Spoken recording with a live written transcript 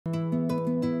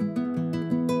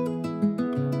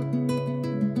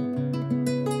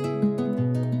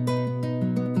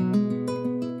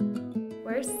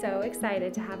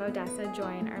excited to have Odessa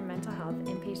join our mental health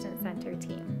inpatient center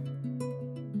team.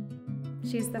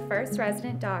 She's the first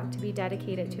resident dog to be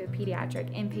dedicated to a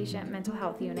pediatric inpatient mental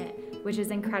health unit, which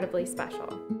is incredibly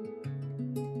special.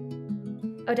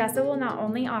 Odessa will not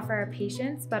only offer our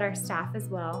patients, but our staff as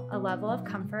well, a level of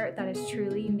comfort that is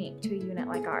truly unique to a unit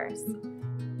like ours.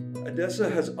 Odessa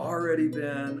has already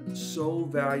been so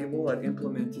valuable at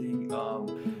implementing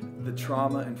the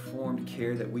trauma-informed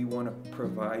care that we want to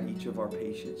provide each of our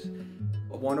patients.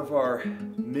 One of our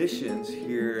missions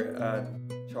here at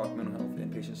CHOC Mental Health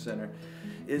Inpatient Center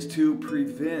is to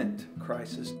prevent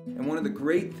crisis. And one of the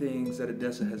great things that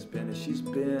Odessa has been is she's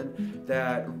been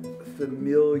that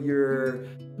familiar,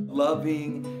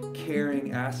 loving,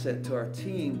 caring asset to our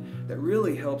team that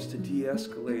really helps to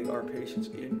de-escalate our patients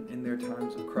in their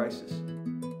times of crisis.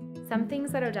 Some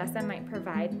things that Odessa might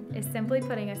provide is simply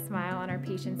putting a smile on our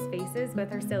patients' faces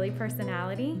with her silly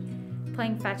personality,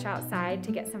 playing fetch outside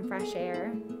to get some fresh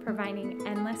air, providing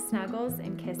endless snuggles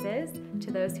and kisses to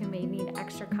those who may need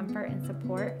extra comfort and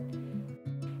support,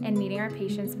 and meeting our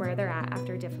patients where they're at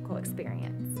after a difficult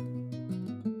experience.